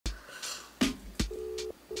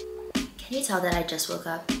Can you tell that I just woke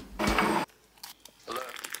up?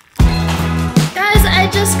 Guys, I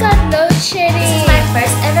just got load shedding. This is my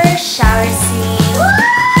first ever shower scene.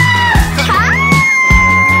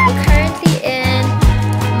 I'm currently in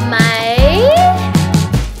my...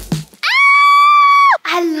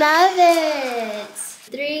 I love it.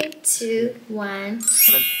 3, 2, 1.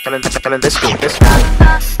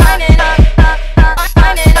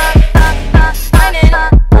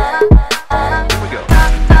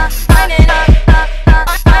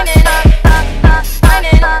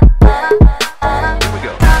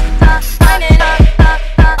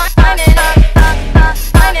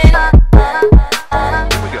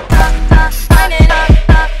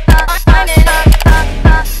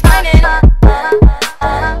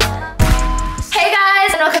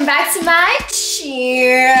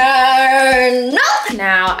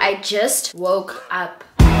 Now I just woke up.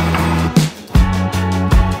 And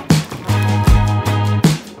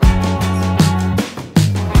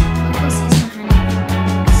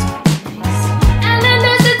then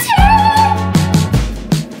there's a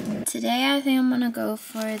tea! Today I think I'm gonna go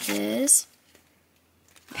for this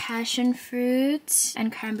passion fruit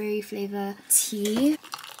and cranberry flavor tea.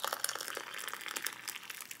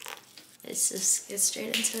 Let's just get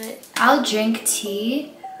straight into it. I'll drink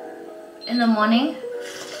tea in the morning.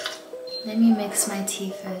 Let me mix my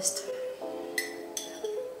tea first.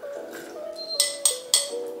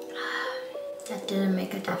 That didn't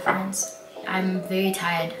make a difference. I'm very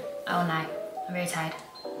tired. I won't lie. I'm very tired.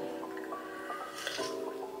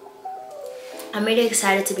 I'm really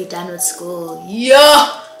excited to be done with school.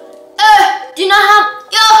 Yeah! Do you know how...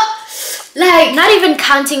 Like, not even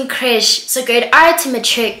counting creche. So grade R to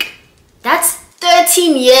matric. That's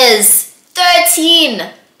 13 years. 13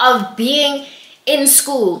 of being in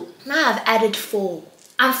school. Now I've added 4.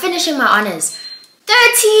 I'm finishing my honors.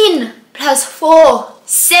 13 plus 4,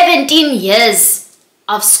 17 years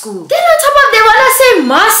of school. Then on top of they want to say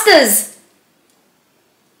masters.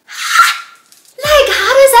 Like,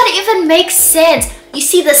 how does that even make sense? You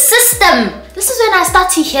see, the system. This is when I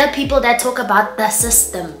start to hear people that talk about the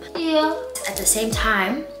system. Yeah. At the same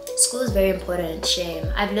time, school is very important. Shame.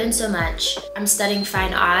 I've learned so much. I'm studying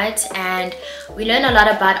fine art and we learn a lot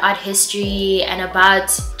about art history and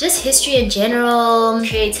about just history in general,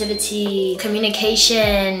 creativity,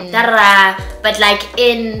 communication, but like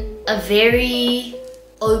in a very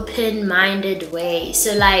open-minded way.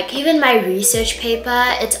 So like even my research paper,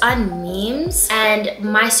 it's on memes, and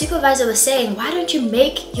my supervisor was saying, why don't you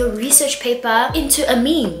make your research paper into a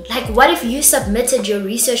meme? Like, what if you submitted your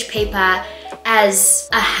research paper as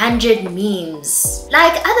 100 memes?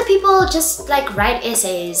 Like, other people just like write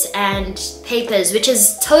essays and papers, which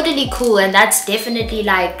is totally cool, and that's definitely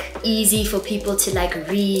like easy for people to like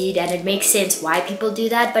read, and it makes sense why people do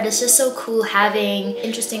that. But it's just so cool having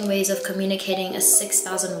interesting ways of communicating a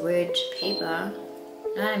 6,000 word paper.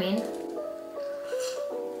 You know what I mean?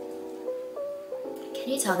 Can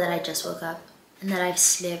you tell that I just woke up and that I've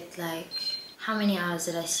slept like, how many hours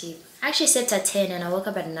did I sleep? I actually slept at 10 and I woke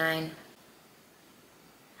up at 9.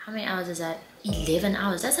 How many hours is that? 11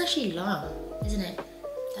 hours. That's actually long, isn't it?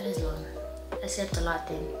 That is long. I slept a lot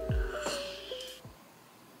then.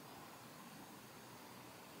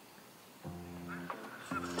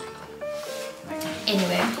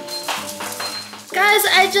 Anyway. Guys,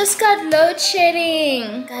 I just got load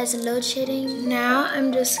shedding. Guys, load shedding. Now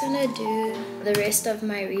I'm just gonna do the rest of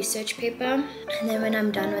my research paper. And then when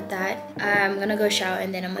I'm done with that, I'm gonna go shower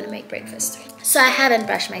and then I'm gonna make breakfast. So I haven't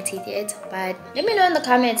brushed my teeth yet, but let me know in the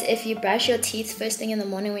comments if you brush your teeth first thing in the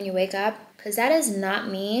morning when you wake up, because that is not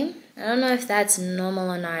me. I don't know if that's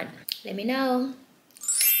normal or not. Let me know.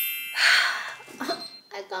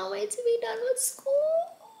 I can't wait to be done with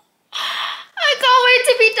school. I can't wait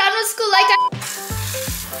to be done with school. Like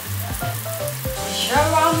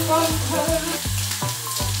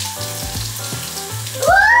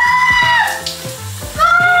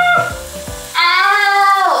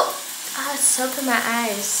soap in my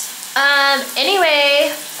eyes.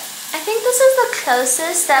 Anyway, I think this is the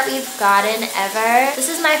closest that we've gotten ever. This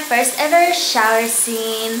is my first ever shower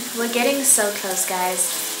scene. We're getting so close,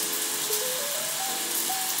 guys.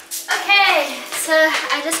 Okay, so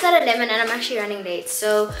I just got a lemon and I'm actually running late.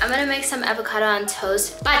 So I'm gonna make some avocado on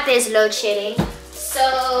toast, but there's load shedding.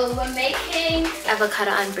 So we're making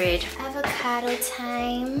avocado on bread. Avocado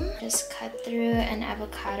time. Just cut through an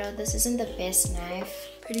avocado. This isn't the best knife.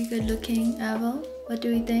 Pretty good looking avo. What do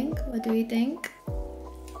we think? What do we think?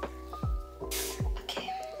 Okay,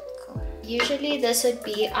 cool. Usually this would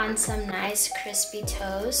be on some nice crispy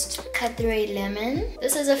toast. Cut through a lemon.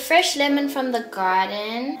 This is a fresh lemon from the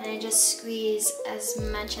garden. And I just squeeze as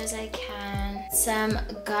much as I can. Some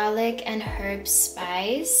garlic and herb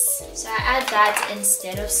spice. So I add that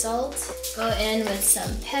instead of salt. Go in with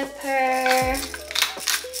some pepper.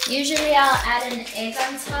 Usually I'll add an egg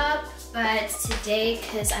on top, but today,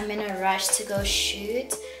 because I'm in a rush to go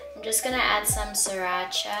shoot, I'm just gonna add some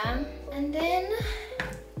sriracha and then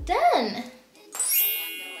done.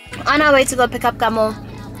 On our way to go pick up Kamo,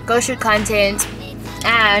 go shoot content,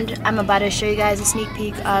 and I'm about to show you guys a sneak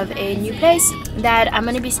peek of a new place that I'm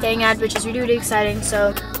gonna be staying at, which is really, really exciting.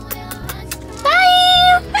 So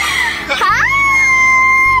bye. Hi.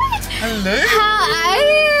 Hello. How are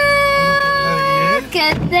you?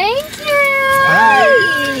 Good, thank you. Hi.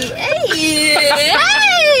 Hey.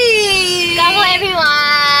 Hey. Kamo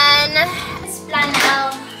everyone. It's Planel.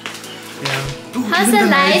 Yeah. How's the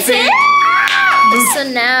lighting? So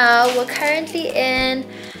now we're currently in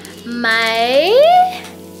my...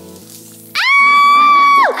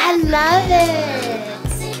 Oh, I love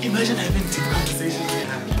it. Imagine having deep conversations we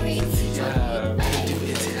have. Yeah, do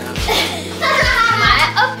it, yeah. My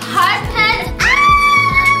apartment.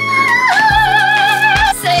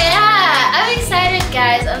 So yeah, I'm excited,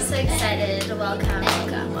 guys. I'm so excited. Welcome,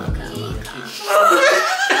 welcome, welcome, welcome.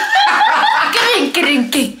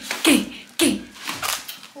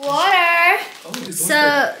 Water.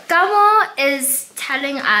 So Kamo is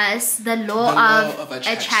telling us the law of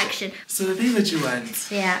attraction. So the things that you want,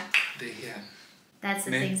 Yeah, they're here. that's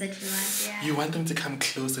the things that you want. Yeah. You want them to come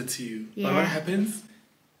closer to you. But Yeah. what happens?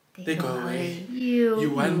 They go away. You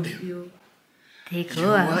want them. They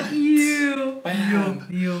go away. Bam.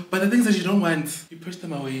 But the things that you don't want, you push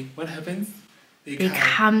them away. What happens? They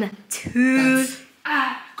come to.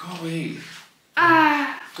 Go away.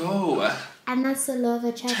 Go. And that's the law of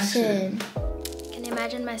attraction. Can you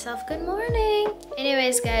imagine myself? Good morning.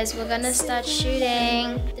 Anyways, guys, we're gonna start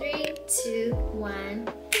shooting. 3, 2, 1.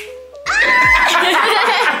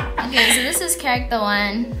 Okay, so this is character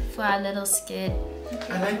 1 for our little skit.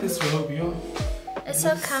 I like this robe, yo. It's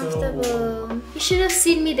so comfortable. You should have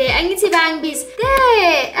seen me there. Angithi bangbiz.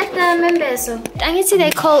 There at the Membeso. Angithi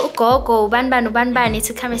they call Gogo Banbani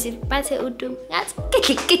to come and see Bate Udum. That's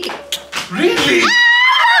Really?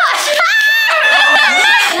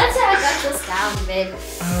 That's how I got this down, babe.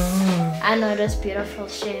 Oh, I know, that's beautiful.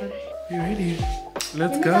 Shame. you ready? Let's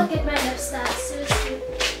Let me go. go get my lips stuck. Seriously.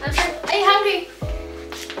 I'm sorry. Are you hungry?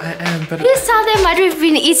 I am, but Please tell them what we've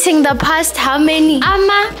been eating the past how many?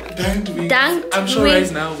 Ama? Dank I'm sure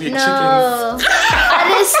right now we're chickens. No.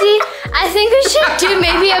 Honestly, I think we should do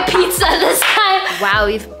maybe a pizza this time. Wow,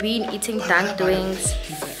 we've been eating dank wings.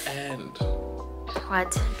 Pizza and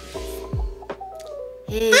What?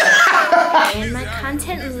 Hey. In my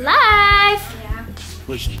content live.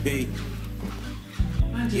 Push B.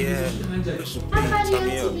 Yeah. Push B. How about Turn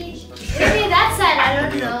me you, up. TV? Maybe that side, I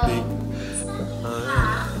don't know.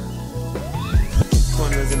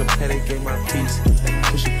 Corners in the paddock, get my piece.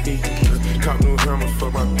 Push B. Cop new hammers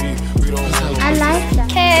for my beat. We don't want I like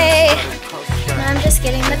that. Okay. Now I'm just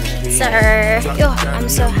getting the pizza. Yo, I'm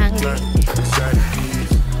so hungry.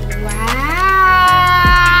 Wow.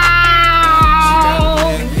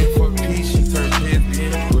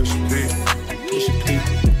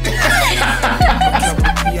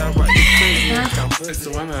 it's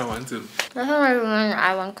the one I wanted. That's not the one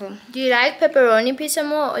I want to. Do you like pepperoni pizza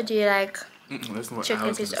more or do you like That's not what I chicken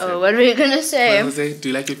was pizza? gonna say. Oh, what were you gonna say? I was gonna say, do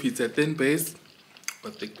you like your pizza thin base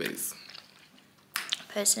or thick base?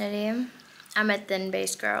 Personally, I'm a thin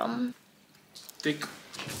base girl. Thick.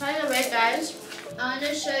 By the way, guys, I want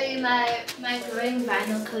to show you my growing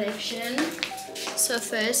vinyl collection. So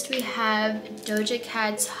first we have Doja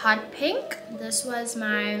Cat's Hot Pink. This was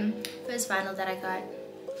my first vinyl that I got.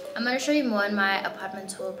 I'm gonna show you more in my apartment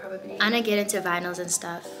tour probably. I'm gonna get into vinyls and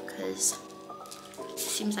stuff because it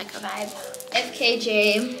seems like a vibe.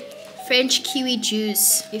 FKJ, French Kiwi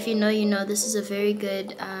Juice. If you know, you know. This is a very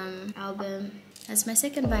good album. That's my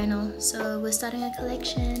second vinyl, so we're starting a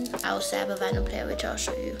collection. I also have a vinyl player, which I'll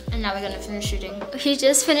show you. And now we're gonna finish shooting. We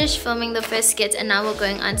just finished filming the first skit, and now we're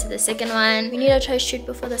going on to the second one. We need to try to shoot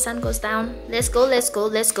before the sun goes down. Let's go, let's go,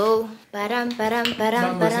 let's go. Baram, baram,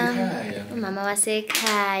 baram, Mama baram. wasekhaya. Mama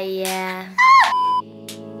wasekhaya.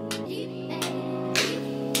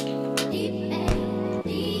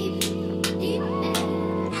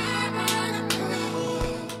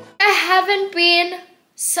 I haven't been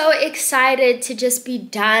so excited to just be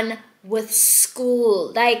done with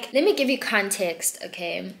school. Like, let me give you context,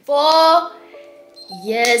 okay? 4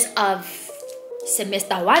 years of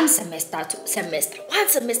semester 1, semester 2, semester 1,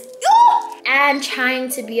 semester... and trying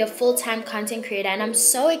to be a full-time content creator, and I'm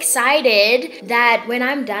so excited that when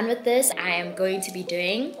I'm done with this, I am going to be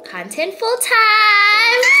doing content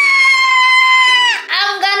full-time.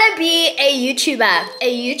 I'm gonna be a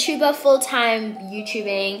YouTuber full-time,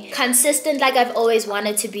 YouTubing, consistent like I've always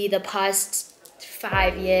wanted to be the past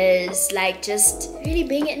 5 years, like just really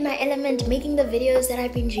being in my element, making the videos that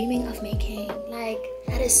I've been dreaming of making. Like,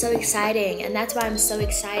 that is so exciting, and that's why I'm so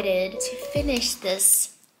excited to finish this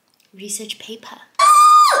research paper.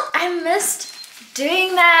 I missed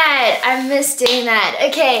doing that.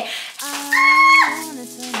 Okay.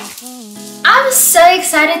 I'm so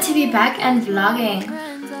excited to be back and vlogging.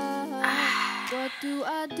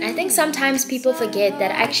 I think sometimes people forget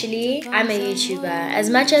that actually I'm a YouTuber. As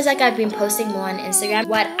much as like I've been posting more on Instagram,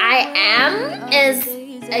 what I am is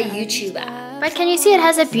a YouTuber. But can you see it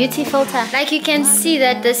has a beauty filter? Like you can see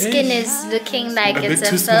that the skin is looking like it's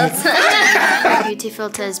a filter. Beauty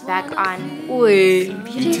filter is back on. Wait,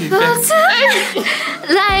 beauty filter?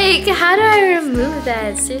 Like, how do I remove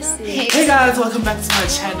that? Seriously. Hey guys, welcome back to my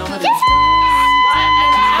channel.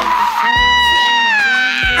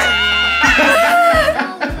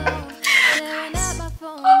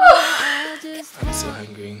 I'm so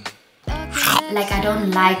hungry. Like, I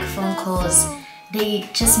don't like phone calls. They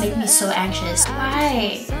just make me so anxious.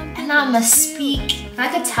 Why? And now I must speak. If I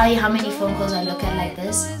could tell you how many phone calls I look at like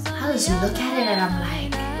this, I'll just look at it and I'm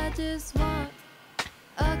like...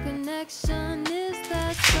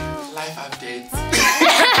 Life updates.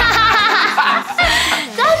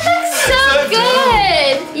 That looks so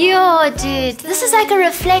good! Yo, dude, this is like a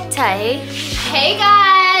reflector, eh? Hey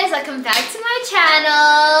guys, welcome back to my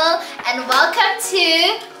channel and welcome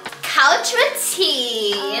to Couch with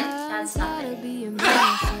Tea. That's not it.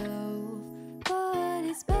 But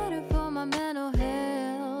it's better for my mental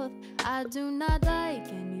health. I do not like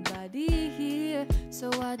anybody here, so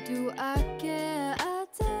why do I care?